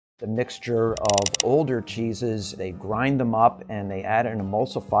The mixture of older cheeses, they grind them up and they add an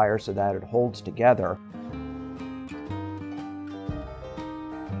emulsifier so that it holds together.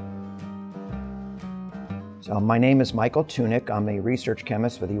 So my name is Michael Tunick. I'm a research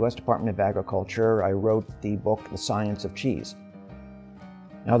chemist for the U.S. Department of Agriculture. I wrote the book, The Science of Cheese.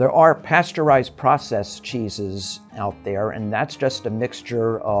 Now there are pasteurized processed cheeses out there, and that's just a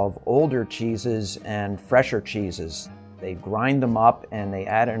mixture of older cheeses and fresher cheeses. They grind them up and they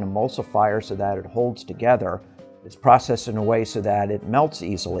add an emulsifier so that it holds together. It's processed in a way so that it melts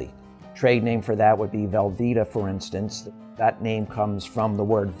easily. Trade name for that would be Velveeta, for instance. That name comes from the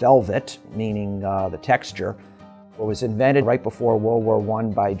word velvet, meaning the texture. It was invented right before World War I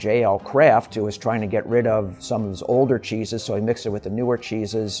by J.L. Kraft, who was trying to get rid of some of his older cheeses, so he mixed it with the newer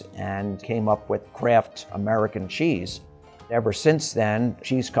cheeses and came up with Kraft American cheese. Ever since then,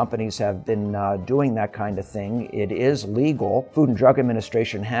 cheese companies have been doing that kind of thing. It is legal. Food and Drug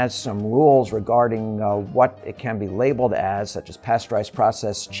Administration has some rules regarding what it can be labeled as, such as pasteurized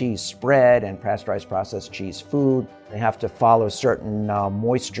processed cheese spread and pasteurized processed cheese food. They have to follow certain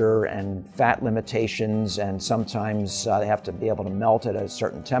moisture and fat limitations, and sometimes they have to be able to melt at a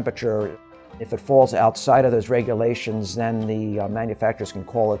certain temperature. If it falls outside of those regulations, then the manufacturers can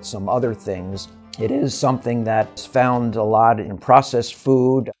call it some other things. It is something that's found a lot in processed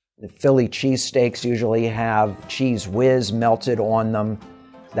food. The Philly cheesesteaks usually have cheese whiz melted on them.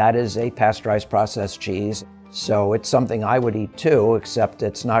 That is a pasteurized processed cheese. So it's something I would eat too, except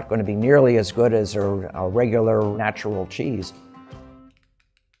it's not going to be nearly as good as a regular natural cheese.